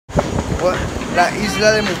What? La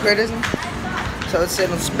Isla de Mujeres. So it's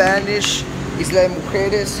in Spanish, Isla de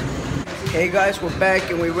Mujeres. Hey guys, we're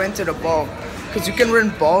back and we rented a ball. Cause you can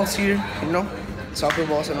rent balls here, you know? Soccer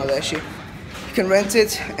balls and all that shit. You can rent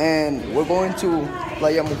it and we're going to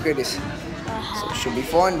Playa Mujeres. So it should be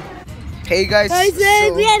fun. Hey guys,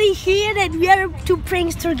 so we are here and we are two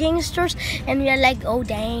prankster gangsters and we are like, oh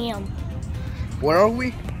damn. Where are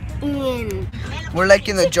we? We're like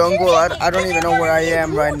in the jungle. I don't even know where I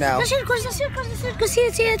am right now.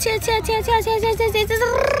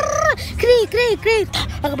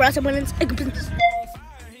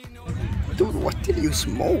 Dude, what did you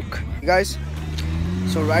smoke? Guys,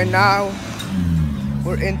 so right now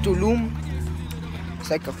we're in Tulum.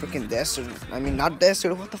 It's like a freaking desert. I mean, not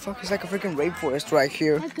desert. What the fuck? It's like a freaking rainforest right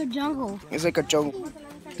here. Like a jungle. It's like a jungle.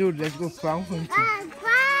 Dude, let's go crown hunting.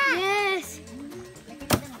 Yes.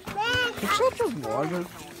 It's such a water.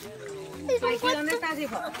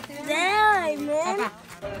 Damn, man.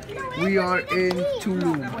 We are in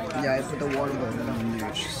Tulum. Yeah, I put the water bottle down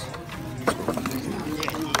there.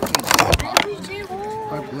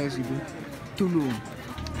 God bless you, dude. Tulum.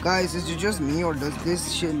 Guys, is it just me or does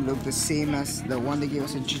this shit look the same as the one they gave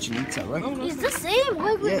us in Chichen Itza, right? It's the same.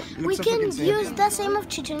 We can use the same of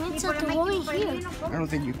Chichen Itza to go in here. I don't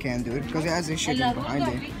think you can do it because it has this shit behind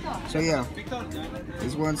it. So yeah,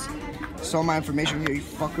 this one's saw my information here, you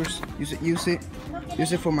fuckers. Use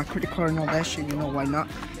it for my credit card and all that shit. You know why not?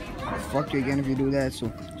 I'll fuck you again if you do that.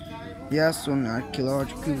 So yeah, son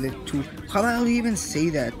archaeological too. How the hell do you even say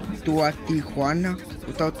that? Teotihuana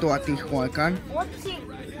without Teotihuacan? What thing?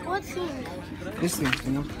 This thing,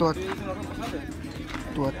 you know,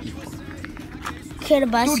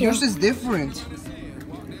 Gervasio. Dude, yours is different.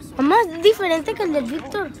 Más diferente que el de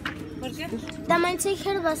Víctor. También say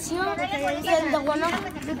Gervasio y el de one of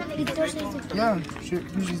Víctor says it. Yeah, shit,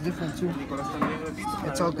 yours is different too.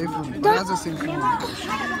 It's all different, but that's the same thing.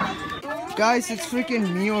 Guys, it's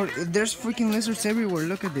freaking me or there's freaking lizards everywhere.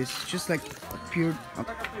 Look at this. It's just like appeared up.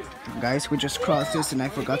 Guys, we just crossed this and I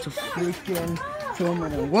forgot to freaking film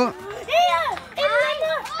it. What?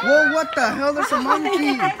 Whoa, what the hell? There's a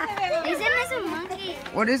monkey. Ese no es un monkey.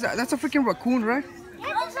 What is that? That's a freaking raccoon, right?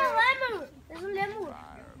 Es un lemur. Es un lemur.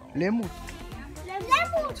 Lemur.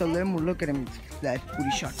 Lemur. It's a lemur. Look at him. That booty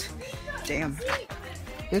shot. Damn.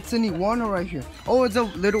 It's an iguana right here. Oh, it's a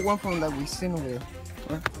little one from that we seen over there.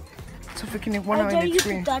 Right? It's a freaking iguana in the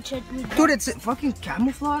screen. Dude, it's fucking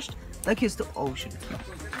camouflaged. Like it's the ocean.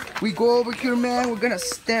 We go over here, man. We're gonna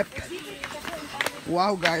step.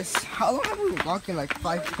 Wow, guys. How long have we been walking? Like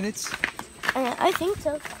 5 minutes? I think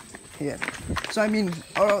so. Yeah. So, I mean,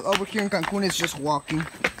 over here in Cancun, it's just walking.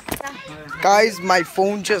 Guys, my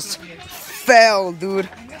phone just fell, dude.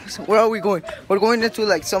 So where are we going? We're going into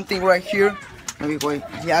like something right here. And we're going.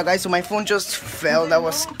 Yeah, guys, so my phone just fell. That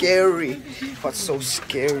was scary. But so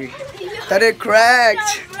scary. That it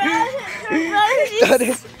cracked. That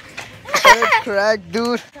it cracked,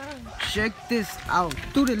 dude. Check this out.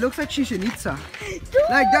 Dude, it looks like Chichen Itza. Dude,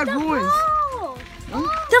 like that ruins. Huh?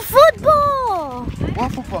 The football.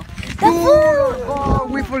 What football? The football. Oh,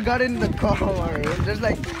 we forgot it in the car. There's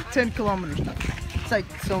like 10 kilometers. It's like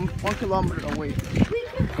 1 kilometer away. We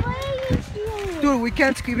can play it here. Dude, we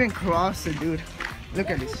can't even cross it, dude. Look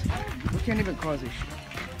at this. We can't even cross it.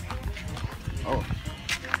 Oh.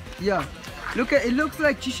 Yeah. Look at it. Looks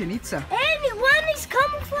like Chichen Itza. And one is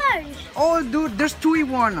camouflage. Oh, dude, there's 2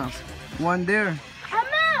 iguanas. One there.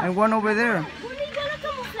 And one over there.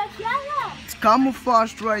 It's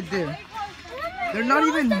camouflaged right there. They're not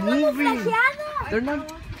even moving. They're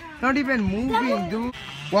not even moving, dude.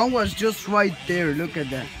 One was just right there. Look at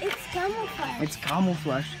that. It's camouflage. It's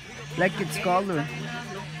camouflaged. Like its color.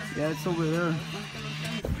 Yeah, it's over there.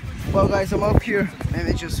 Well, guys, I'm up here. Let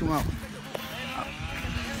me just zoom out.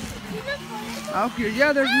 Out here.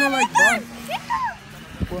 Yeah, there's no like bar.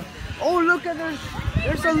 Oh, look at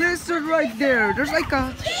there's a lizard right there. There's like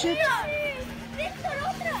a shit.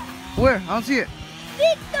 Where? I don't see it.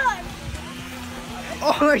 Victor.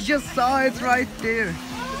 Oh, I just saw it. It's right there.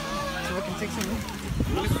 So I can take some.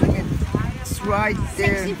 It's right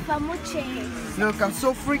there. Look, I'm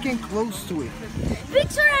so freaking close to it.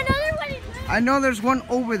 Victor, another one is there. I know there's one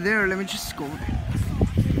over there. Let me just go there.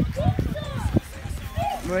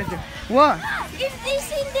 Right there. What? Is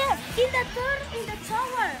this in the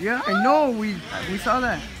tower? Yeah, I know. We saw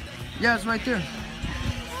that. Yeah, it's right there.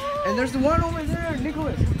 And there's the one over there,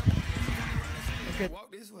 Nicholas. Okay. Walk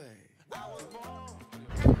this way.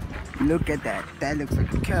 Look at that. That looks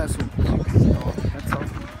like a castle. Oh,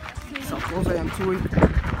 that's how close I am to it.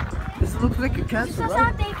 This looks like a castle,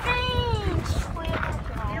 right?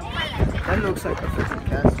 That looks like a freaking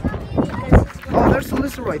castle. Oh there's a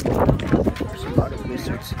lizard right there. There's a lot of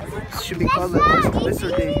lizards. This should be called a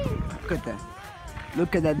lizard day. Look at that.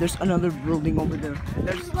 Look at that. There's another building over there. And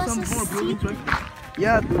there's some more buildings right there.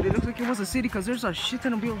 Yeah, dude. It looks like it was a city because there's a shit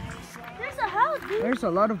ton of buildings. There's a house, dude. There's a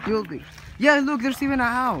lot of buildings. Yeah, look. There's even a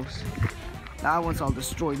house. That one's all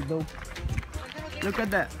destroyed though. Look at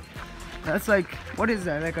that. That's like, what is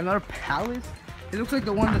that? Like another palace? It looks like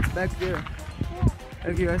the one that's back there.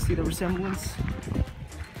 If you guys see the resemblance.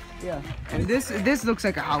 Yeah. And this looks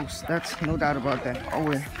like a house. That's no doubt about that. Oh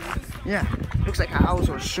wait. Yeah. Looks like a house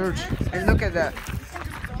or a church. And look at that.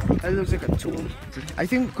 That looks like a tomb. I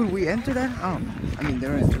think, could we enter that? Oh, I mean,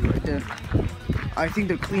 they're entering right there. I think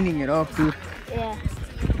they're cleaning it up, dude. Yeah.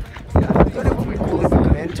 Yeah, I thought it would be cool if we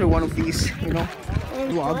could enter one of these, you know,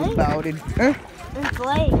 vlog about it. Huh? And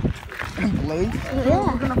play. And play?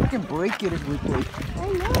 Yeah. We're gonna fucking break it if we play. I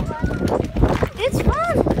know. It's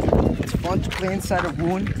fun. It's fun to play inside a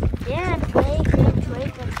ruin. Yeah, play.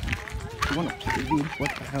 You wanna play, dude?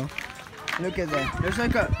 What the hell? Look at that. There's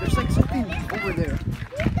like something over there.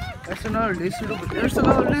 That's another lizard over there. There's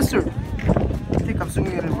another lizard. I think I'm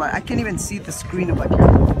zooming in right. I can't even see the screen of my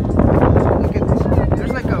camera. Look at this.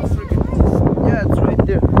 There's like a freaking, yeah, it's right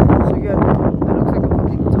there. So yeah, that looks like a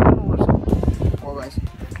fucking tunnel or something. Alright.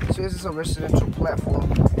 So this is a residential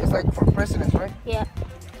platform. It's like for presidents, right? Yeah.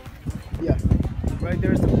 Yeah. Right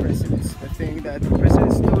there's the presidents. The thing that the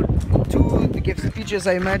president stood to give speeches,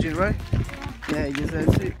 I imagine, right? Yeah, I guess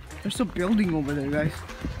that's it. There's a building over there, guys.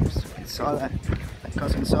 I saw that. My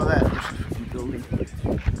cousin saw that. There's a freaking building.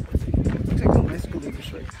 Looks like some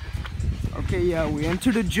escalators, right? Okay, yeah, we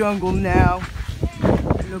enter the jungle now.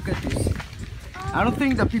 Look at this. I don't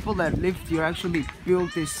think the people that lived here actually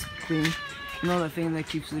built this thing. You know, the thing that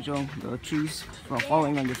keeps the trees from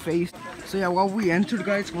falling on your face. So yeah, what we entered,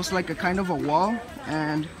 guys, was like a kind of a wall.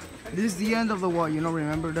 And this is the end of the wall. You know,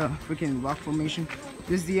 remember the freaking rock formation?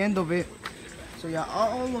 This is the end of it. So yeah,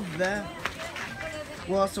 all of that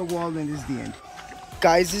was a wall, and this is the end.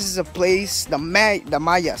 Guys, this is a place, the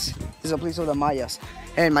Mayas. This is a place of the Mayas.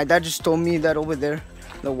 And my dad just told me that over there,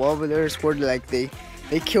 the wall over there is where like they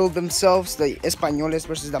killed themselves, the Españoles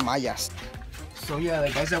versus the Mayas. So yeah, the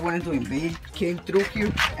guys that wanted to invade came through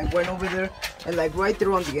here and went over there. And like right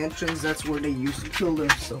there on the entrance, that's where they used to kill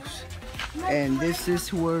themselves. And this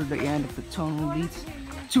is where the end of the tunnel leads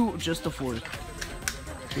to just the forest.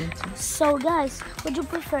 So guys, would you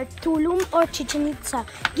prefer Tulum or Chichen Itza?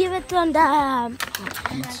 Give it on the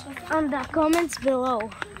comments below.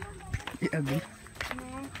 Yeah, dude.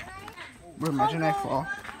 Bro, imagine I fall.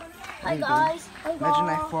 Hi guys. Imagine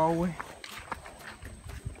I fall away.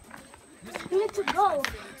 We need to go.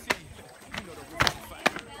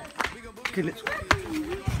 Okay, let's go.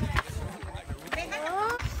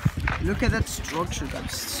 Look at that structure,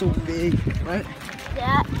 that's so big, right?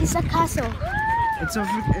 Yeah, it's a castle.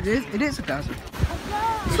 It is a castle.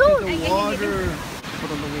 Dude. The water.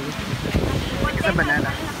 Hold on, wait. It's a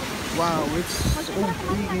banana. Wow, it's so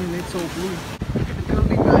big and it's so blue. The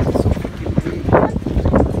building, guys, is so freaking big.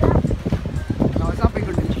 No, it's not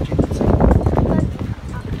bigger than Chichen Itza.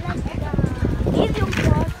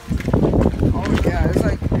 Oh yeah, it's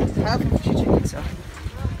like half of Chichen Itza.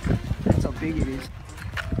 That's how big it is.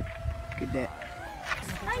 Look at that.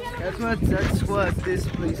 That's what this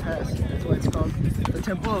place has. That's what it's called. The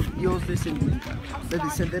Temple of Dios Descendente, the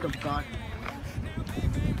descendant of God.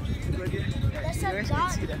 There's a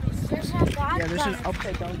God. There's a God. Yeah, there's an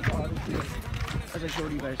upside down God here. As I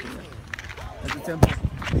showed you guys in there. That's the temple.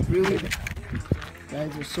 Really?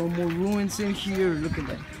 Guys, there's so more ruins in here. Look at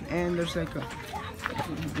that. And there's like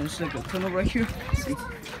a tunnel right here. See?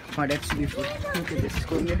 Oh, that's beautiful. Look at this.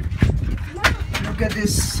 Go in there. Look at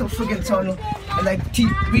this so freaking tunnel. And like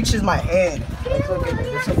it reaches my head. Like, look at that.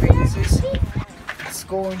 That's how big this is. Let's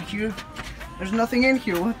go in here. There's nothing in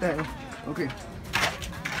here. What the hell? Okay.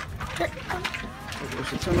 There's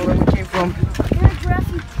the tunnel where we came from. There's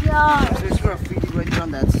graffiti. There's graffiti right there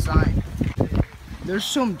on that sign. There's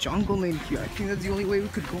some jungle in here. I think that's the only way we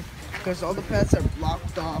could go. Because all the paths are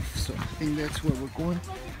blocked off. So I think that's where we're going.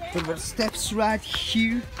 But the steps right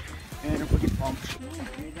here. And a freaking bomb.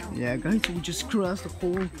 Yeah, guys, we just crossed the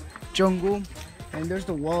whole jungle. And there's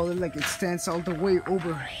the wall, like it stands all the way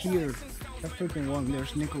over here. That freaking one,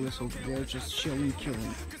 there's Nicholas over there just chilling,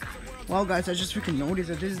 killing. Well, guys, I just freaking noticed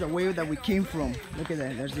that this is the way that we came from. Look at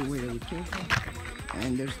that, there's the way that we came from.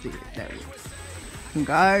 And there's that way.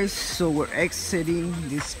 Guys, so we're exiting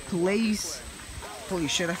this place. Holy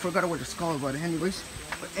shit, I forgot what it's called, but anyways,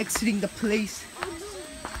 we're exiting the place.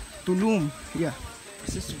 Tulum, yeah. My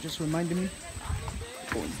sister just reminded me.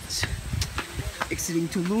 Exiting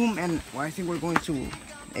Tulum, and well, I think we're going to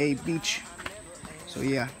a beach. So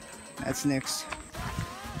yeah, that's next.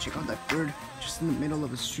 Check out that bird just in the middle of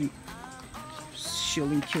the street.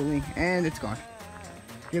 Chilling, killing, and it's gone.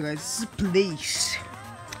 Yeah, guys, this is a place.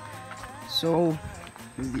 So,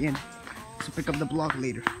 in the end, let's pick up the vlog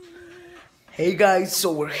later. Hey guys,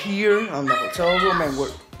 so we're here on the hotel room and we're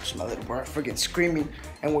just my little brother freaking screaming,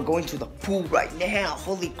 and we're going to the pool right now.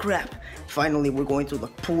 Holy crap! Finally, we're going to the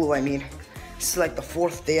pool. I mean, it's like the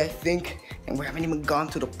 4th day, I think, and we haven't even gone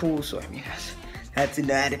to the pool. So I mean, that's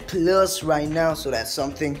an added plus right now. So that's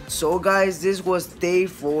something. So guys, this was day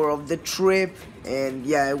 4 of the trip, and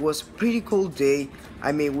yeah, it was a pretty cool day.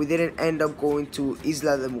 I mean, we didn't end up going to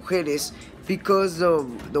Isla de Mujeres because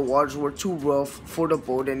the waters were too rough for the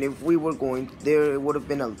boat, and if we were going there, it would have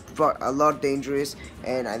been a lot dangerous,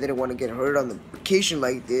 and I didn't want to get hurt on the vacation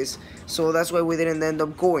like this, so that's why we didn't end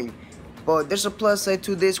up going. But there's a plus side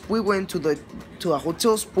to this. We went to a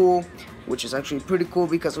hotel's pool, which is actually pretty cool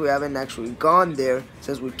because we haven't actually gone there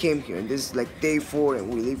since we came here, and this is like day 4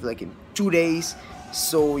 and we leave like in 2 days,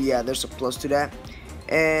 so yeah, there's a plus to that.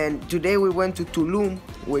 And today we went to Tulum,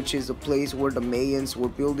 which is a place where the Mayans were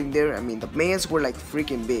building there. I mean, the Mayans were like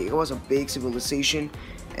freaking big. It was a big civilization,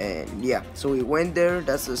 and yeah, so we went there.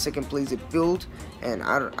 That's the second place they built, and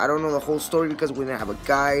I don't know the whole story because we didn't have a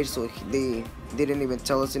guide, so they didn't even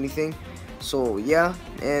tell us anything. So yeah,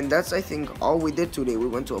 and that's I think all we did today. We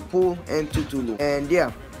went to a pool and to Tulum, and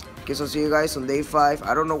yeah, guess I'll see you guys on day 5.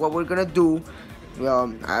 I don't know what we're gonna do. We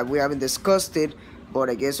haven't discussed it, but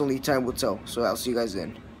I guess only time will tell. So I'll see you guys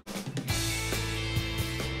then.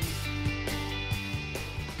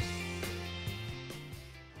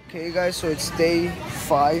 Okay guys, so it's day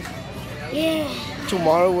 5. Yeah.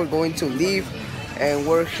 Tomorrow we're going to leave, and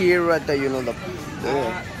we're here at the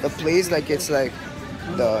the place, like it's like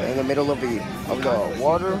in the middle of the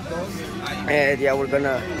water, and yeah, we're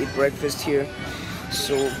gonna eat breakfast here.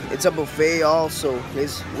 So it's a buffet also.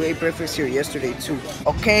 We ate breakfast here yesterday too.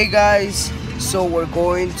 Okay guys, so we're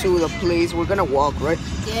going to the place. We're gonna walk, right?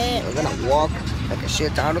 Yeah. We're gonna walk like a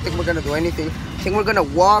shit. I don't think we're gonna do anything. I think we're gonna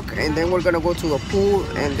walk, and then we're gonna go to the pool,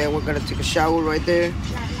 and then we're gonna take a shower right there.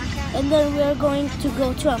 And then we're going to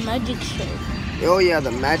go to a magic show. Oh yeah,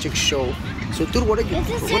 the magic show. So dude, what are you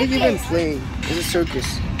even playing? It's a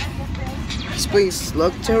circus. He's playing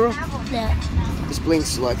Slug Terror? Yeah. He's playing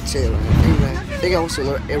Slug Terror. I think I was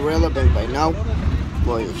irrelevant by now.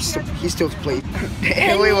 Well, he still played.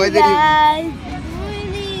 Wait, why did he?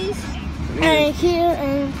 And here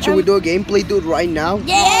and should we do a gameplay, dude, right now?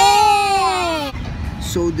 yeah!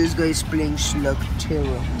 So this guy is playing Slug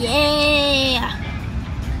Terror. Yeah!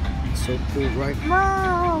 So cool, right?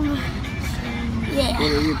 Mom! Yeah.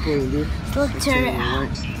 What are you playing, dude? Slug Terror. Right?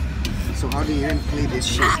 So how do you even play this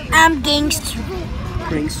shit? I'm gangster.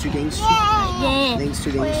 Gangster. Yeah.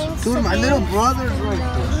 Gangster. Dude, my little brother's right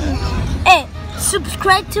there. Hey,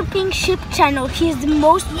 subscribe to Pink Ship channel. He's the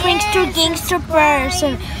most prankster gangster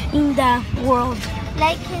person in the world.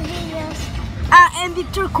 Like his videos. And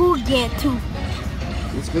Victor Cool get too.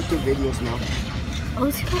 It's Victor videos now.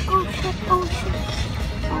 Oh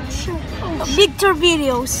shit. Victor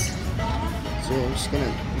videos. So I'm just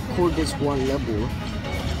gonna record this one level.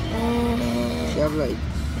 You have like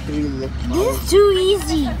 3 levels. This is too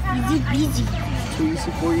easy. Easy. Too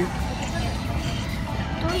easy for you?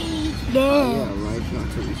 Yeah. Yeah, right. Not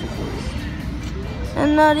too easy for you.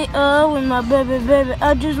 I'm not with my baby.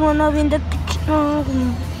 I just wanna be in the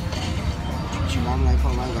kitchen. I'm like,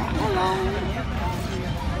 oh my god.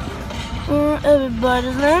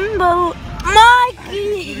 Everybody's limbo.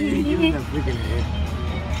 Mikey!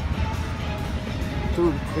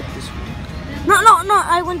 Dude, quit this one. No,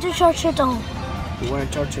 I want to charge it all. You want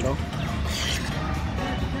to charge it off?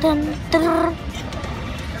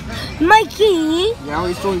 Mikey! Now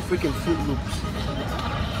he's throwing freaking Fruit Loops.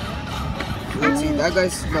 Let's see, that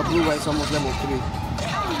guy's, the blue guy's almost level 3.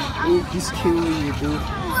 Ooh, he's killing you, dude.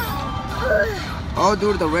 Oh,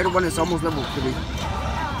 dude, the red one is almost level 3.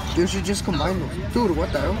 You should just combine them. Dude,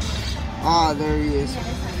 what the hell? Ah, there he is. Is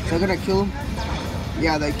that gonna kill him?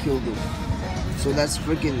 Yeah, that killed him. So that's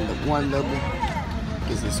freaking the 1 level.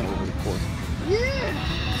 Guess this over the court. Yeah.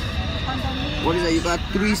 What is that? You got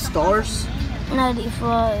 3 stars?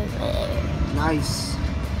 95. Nice.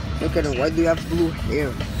 Look at him. Why do you have blue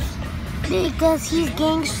hair? Because he's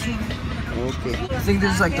gangster. Okay. I think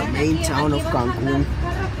this is like the main town of Cancun.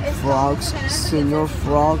 Frogs, Senor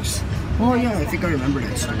Frogs. Oh yeah, I think I remember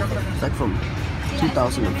that story. It's like from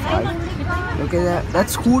 2005. Look at that.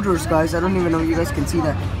 That's Hooters, guys. I don't even know if you guys can see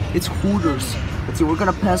that. It's Hooters. Let's see, we're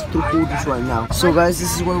gonna pass through Hooters right now. So guys,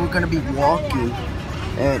 this is where we're gonna be walking.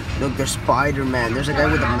 And look, there's Spider-Man. There's a guy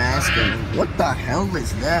with a mask on. What the hell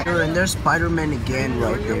is that? And there's Spider-Man again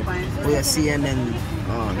right there. We have CNN.